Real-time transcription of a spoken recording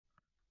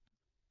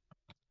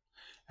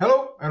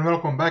Hello and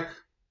welcome back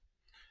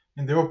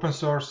in the open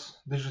source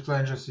digital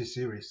agency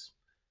series.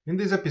 In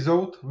this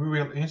episode, we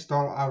will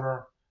install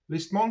our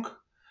Listmonk,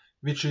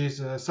 which is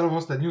a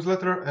self-hosted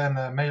newsletter and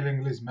a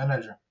mailing list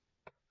manager.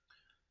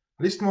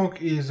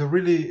 Listmonk is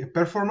really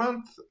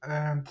performant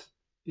and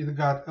it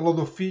got a lot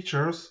of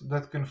features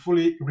that can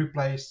fully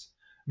replace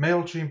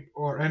MailChimp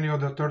or any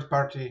other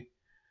third-party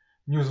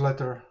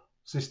newsletter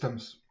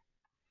systems.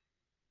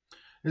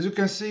 As you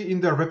can see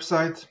in their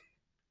website,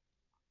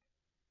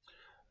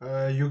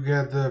 you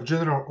get the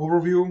general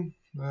overview,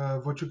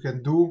 what you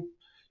can do.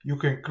 You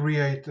can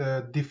create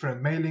a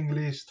different mailing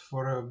list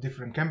for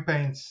different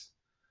campaigns.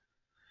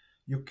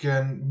 You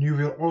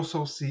will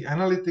also see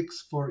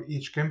analytics for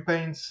each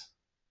campaigns,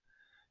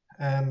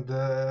 and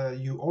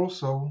you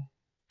also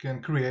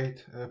can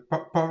create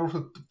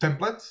powerful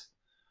templates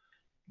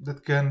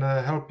that can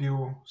help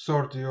you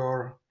sort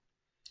your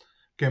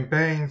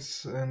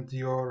campaigns and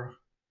your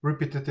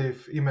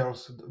repetitive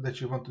emails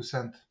that you want to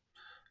send.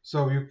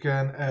 So you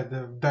can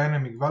add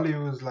dynamic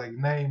values like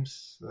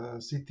names,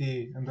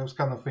 city, and those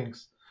kind of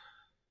things.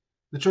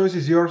 The choice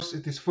is yours.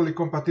 It is fully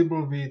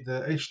compatible with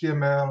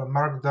HTML,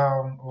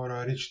 Markdown, or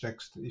rich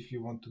text if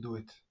you want to do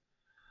it.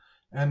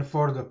 And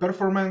for the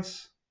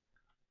performance,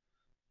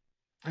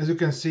 as you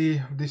can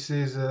see, this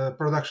is a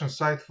production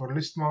site for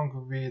Listmonk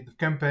with a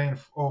campaign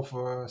of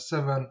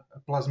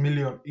 7+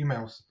 million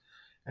emails.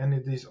 And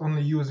it is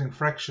only using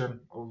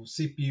fraction of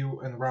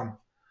CPU and RAM.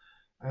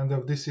 And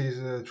this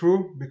is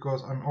true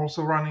because I'm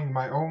also running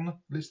my own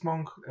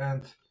Listmonk,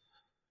 and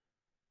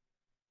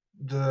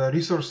the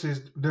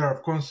resources that are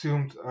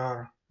consumed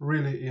are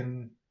really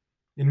in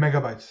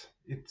megabytes.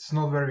 It's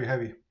not very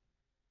heavy.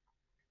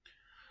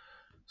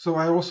 So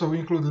I also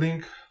include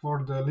link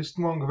for the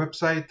Listmonk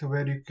website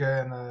where you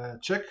can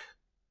check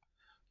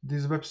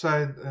this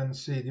website and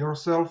see it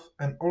yourself,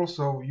 and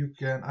also you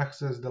can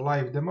access the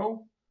live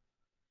demo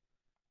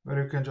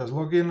where you can just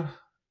log in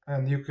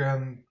and you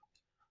can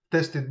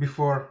test it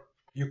before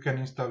you can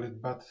install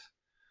it. But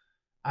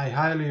I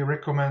highly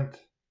recommend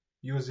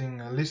using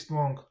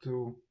Listmonk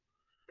to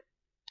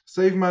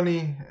save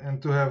money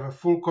and to have a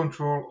full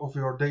control of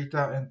your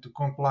data and to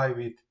comply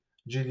with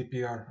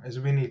GDPR as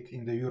we need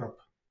in the Europe.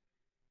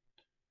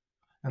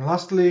 And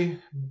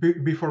lastly,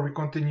 before we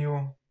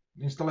continue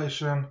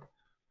installation,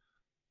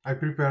 I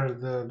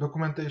prepared the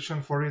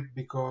documentation for it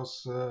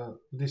because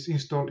this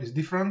install is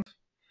different,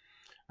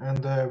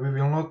 and we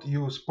will not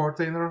use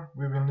Portainer.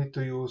 We will need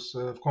to use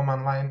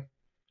command line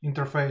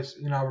interface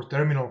in our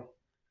terminal.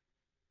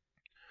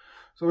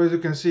 So as you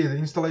can see, the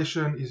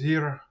installation is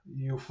here.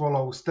 You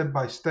follow step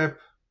by step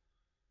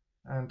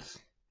and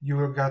you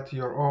will get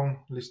your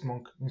own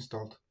Listmonk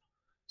installed.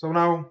 So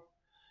now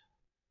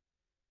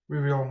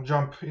we will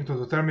jump into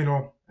the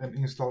terminal and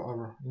install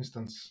our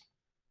instance.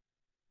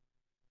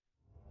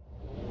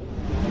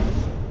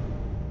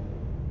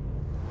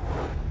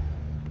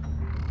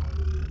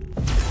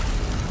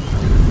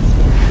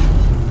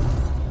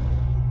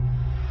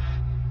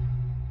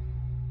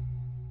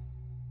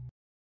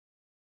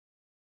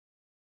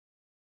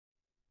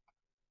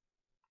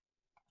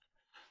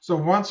 So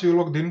once you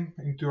logged in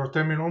into your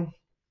terminal,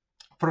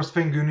 first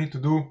thing you need to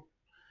do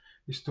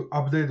is to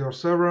update your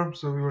server.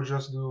 So we will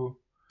just do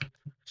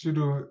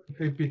sudo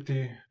apt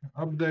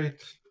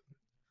update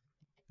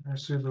and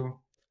sudo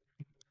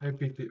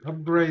apt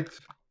upgrade.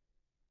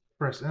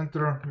 Press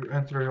enter. You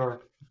enter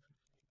your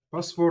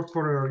password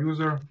for your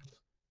user,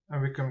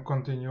 and we can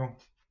continue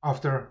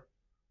after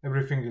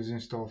everything is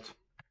installed.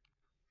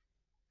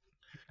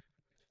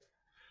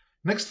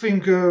 Next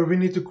thing, we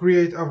need to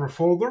create our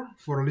folder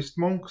for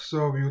Listmonk.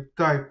 So you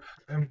type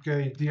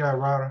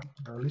mkdir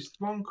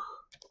Listmonk,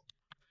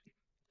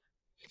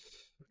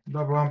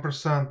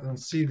 $& and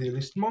cd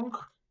Listmonk.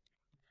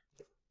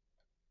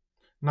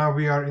 Now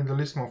we are in the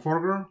Listmonk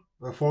folder,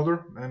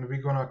 and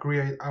we're gonna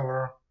create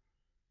our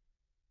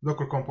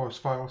Docker compose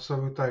file. So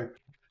we type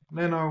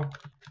nano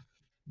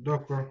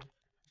docker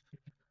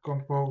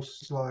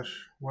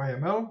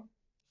compose/yml,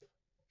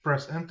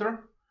 press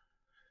enter,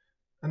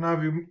 and now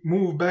we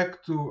move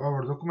back to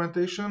our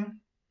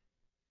documentation,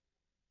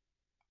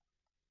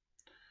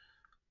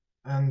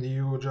 and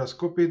you just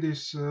copy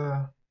this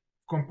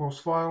compose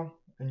file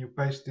and you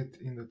paste it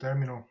in the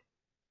terminal.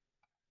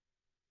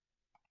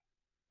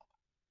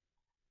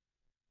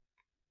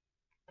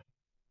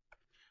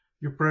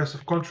 You press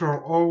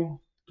Ctrl-O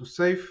to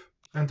save,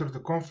 enter to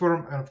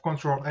confirm, and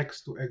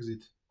Ctrl-X to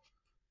exit.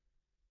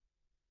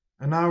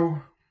 And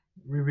now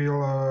we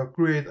will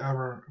create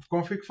our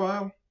config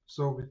file.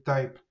 So we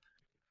type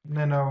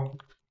nano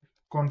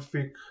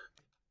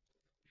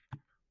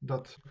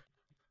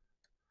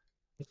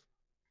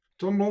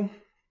config.toml.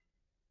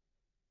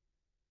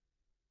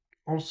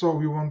 Also,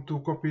 we want to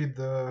copy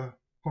the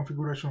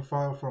configuration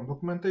file from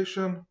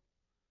documentation.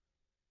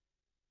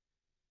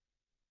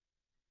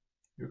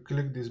 You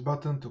click this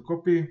button to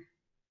copy.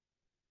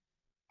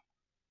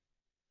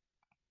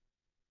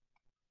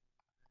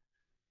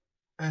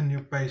 And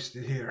you paste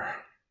it here.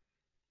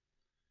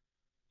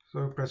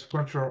 So press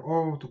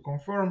Ctrl-O to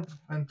confirm,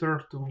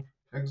 enter to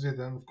exit,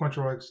 and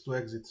Ctrl-X to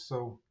exit.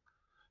 So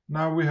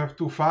Now we have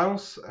two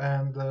files,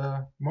 and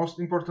the most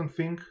important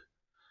thing,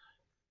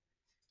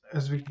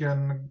 as I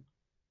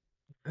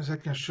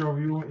can show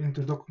you in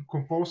the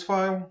compose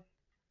file,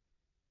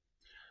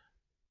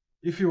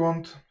 if you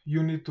want,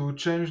 you need to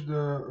change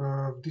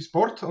this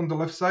port on the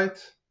left side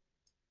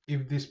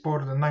if this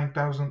port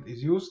 9000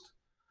 is used.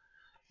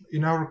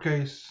 In our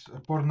case,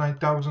 port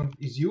 9000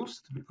 is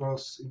used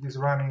because it is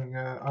running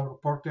our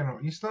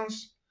Portainer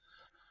instance.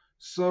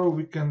 So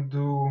we can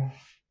do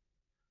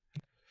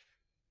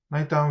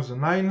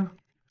 9009,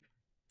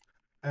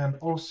 and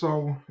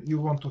also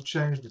you want to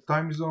change the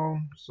time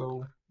zone,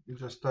 so you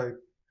just type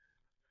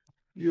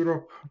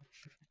Europe,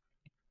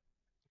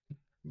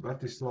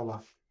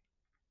 Bratislava.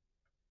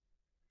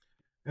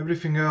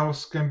 Everything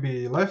else can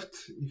be left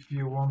if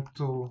you want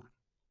to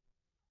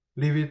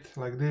leave it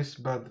like this,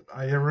 but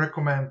I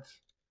recommend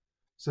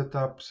set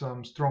up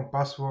some strong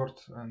password,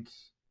 and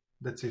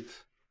that's it.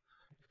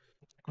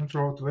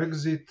 Control to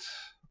exit.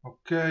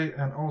 Okay,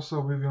 and also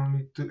we will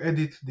need to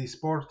edit this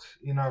port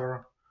in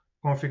our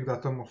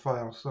config.toml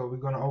file. So we're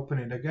gonna open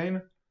it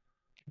again.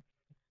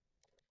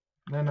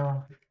 Then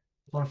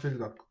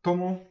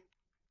config.toml,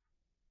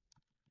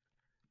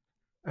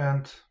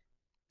 and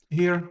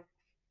here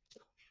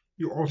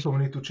you also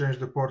need to change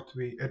the port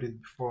we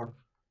edited before.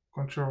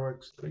 Control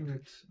X,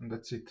 exit, and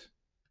that's it.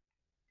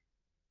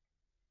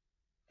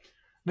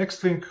 Next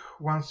thing,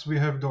 once we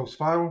have those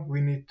files,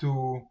 we need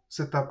to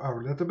set up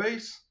our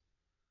database.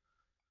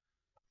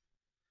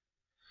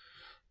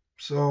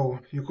 So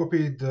you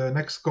copy the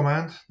next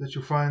command that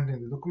you find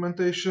in the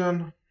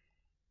documentation,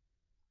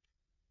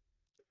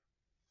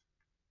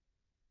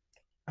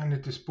 and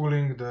it is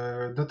pulling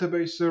the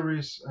database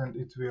service, and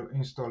it will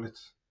install it.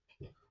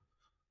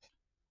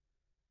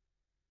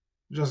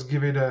 Just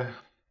give it a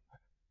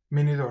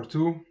minute or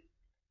two,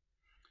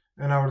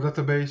 and our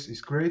database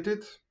is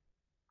created.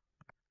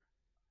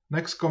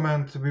 Next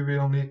command, we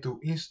will need to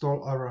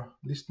install our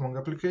Listmonk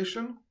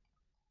application.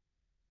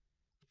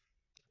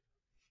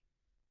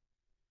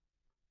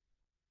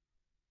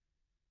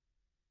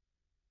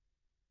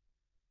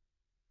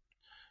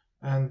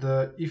 And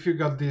if you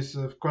got this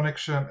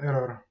connection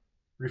error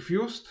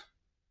refused,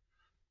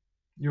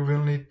 you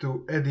will need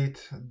to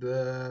edit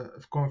the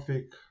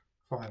config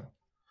file.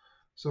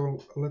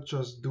 So let's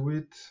just do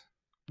it.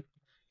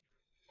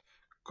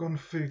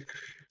 Config,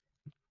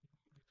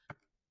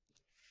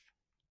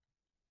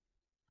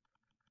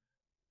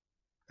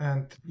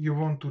 and you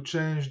want to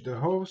change the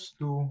host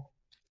to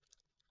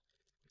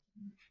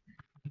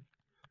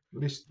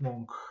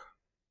Listmonk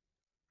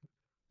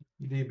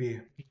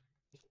DB.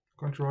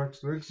 Control X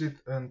to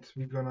exit, and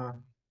we're gonna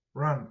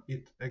run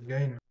it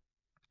again.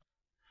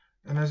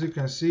 And as you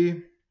can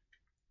see,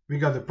 we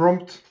got the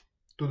prompt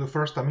to the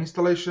first time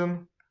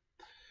installation.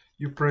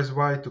 You press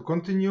Y to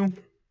continue,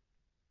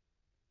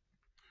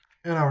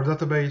 and our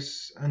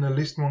database and the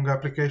Listmonk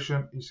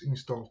application is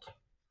installed.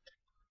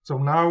 So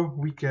now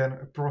we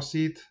can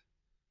proceed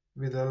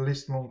with the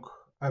Listmonk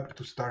app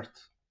to start.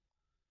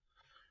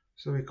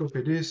 So we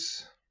copy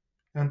this,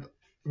 and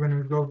when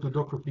we go to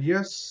Docker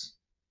PS,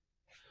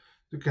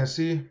 you can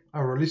see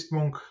our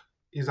Listmonk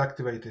is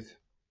activated.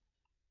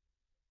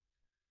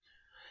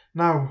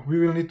 Now we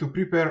will need to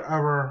prepare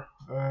our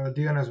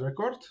DNS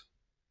record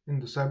in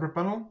the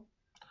Cpanel.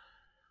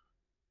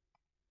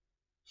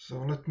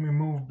 So let me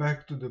move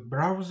back to the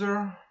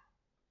browser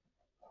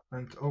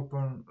and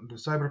open the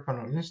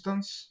Cpanel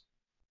instance.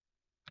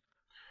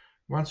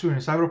 Once you're in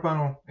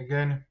Cpanel,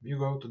 again, you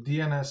go to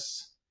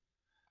DNS,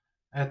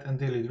 add and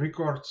delete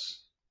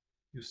records.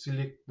 You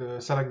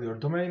select your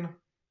domain,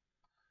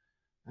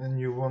 and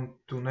you want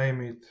to name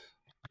it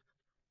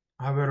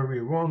however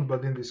you want,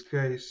 but in this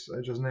case,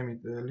 I just name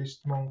it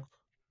Listmonk.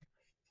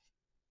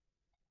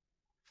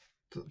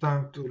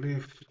 Time to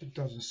live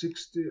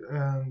 2060,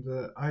 and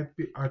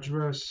IP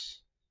address.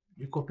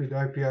 You copy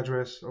the IP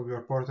address of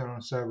your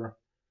Portainer server,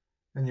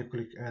 and you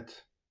click add.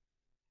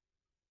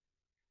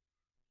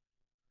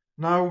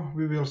 Now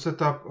we will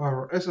set up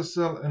our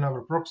SSL and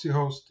our proxy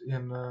host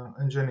in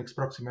Nginx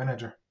Proxy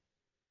Manager.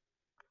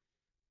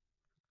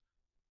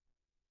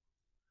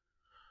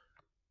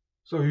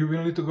 So you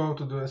will need to go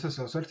to the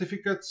SSL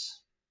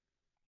certificates,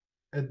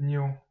 add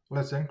new,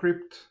 let's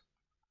encrypt.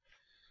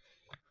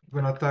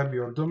 You're gonna type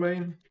your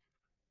domain,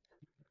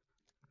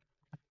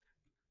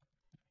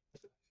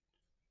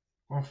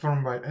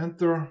 confirm by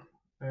enter,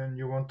 and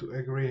you want to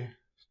agree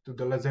to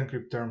the let's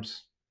encrypt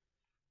terms.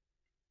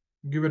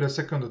 Give it a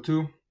second or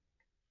two,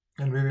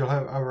 and we will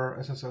have our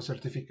SSL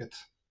certificate.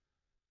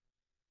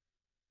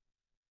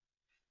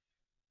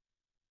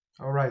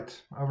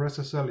 Alright, our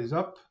SSL is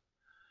up.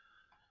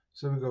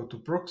 So we go to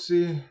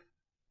proxy.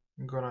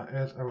 I'm gonna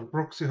add our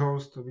proxy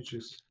host, which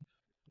is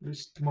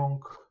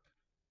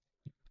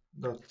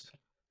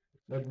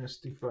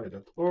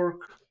listmonk.admistify.org.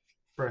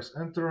 Press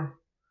enter.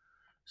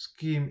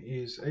 Scheme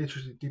is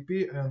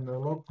HTTP and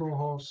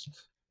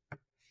localhost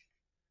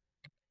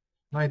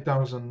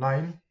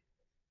 9009.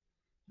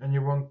 And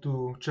you want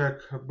to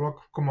check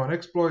block common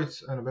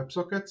exploits and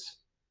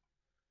WebSockets.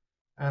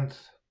 And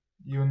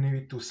you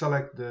need to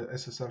select the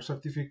SSL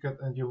certificate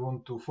and you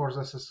want to force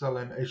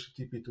SSL and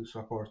HTTP to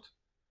support.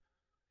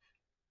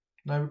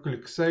 Now we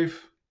click Save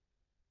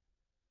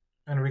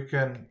and we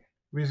can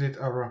visit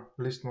our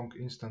Listmonk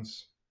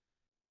instance.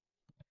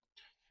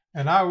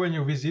 And now when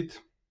you visit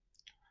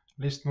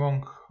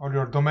Listmonk or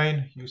your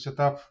domain you set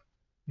up,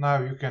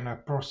 now you can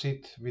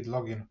proceed with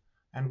login.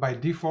 And by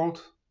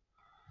default,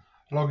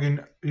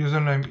 login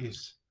username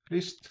is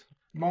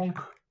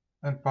Listmonk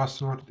and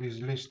password is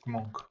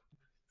Listmonk.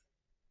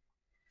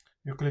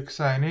 You click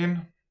sign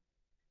in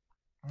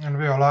and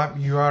voila,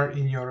 you are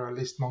in your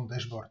Listmonk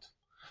dashboard.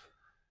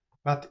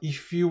 But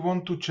if you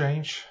want to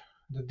change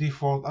the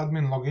default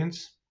admin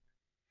logins,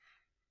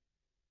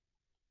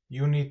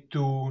 you need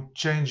to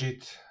change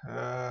it.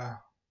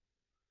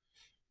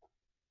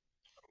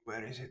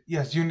 Where is it?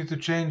 Yes, you need to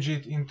change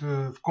it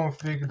into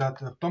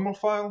config.toml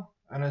file.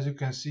 And as you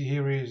can see,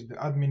 here is the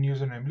admin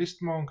username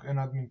Listmonk and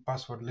admin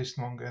password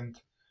Listmonk, and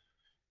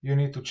you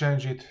need to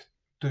change it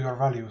to your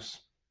values.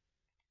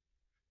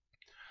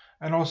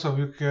 And also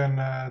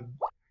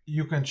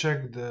you can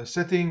check the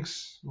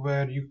settings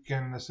where you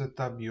can set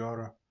up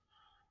your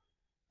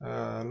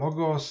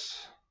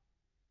logos,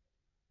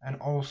 and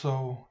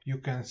also you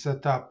can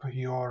set up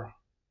your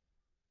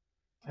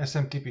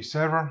SMTP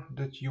server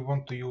that you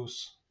want to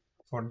use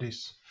for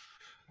this.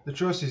 The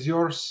choice is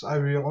yours. I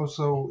will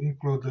also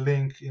include the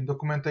link in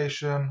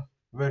documentation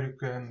where you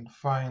can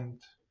find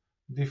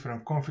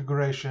different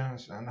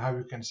configurations and how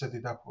you can set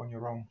it up on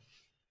your own.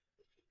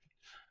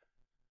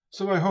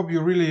 So I hope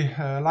you really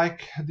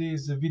like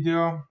this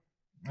video,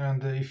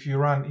 and if you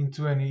run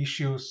into any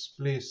issues,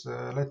 please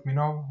let me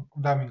know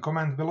down in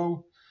comment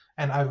below,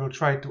 and I will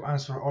try to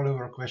answer all of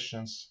your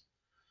questions.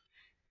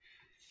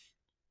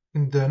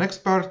 In the next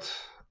part,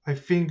 I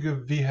think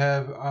we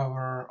have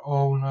our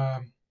own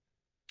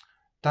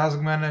task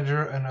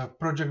manager and a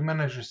project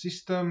manager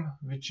system,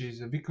 which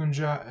is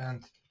Vikunja,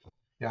 and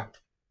yeah,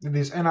 it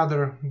is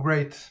another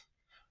great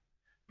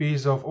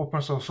piece of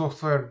open source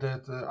software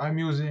that I'm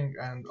using,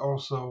 and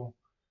also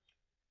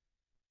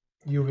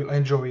you will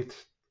enjoy it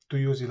to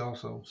use it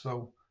also.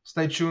 So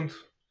stay tuned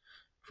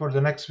for the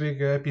next week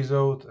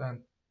episode, and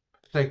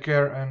take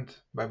care and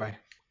bye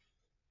bye.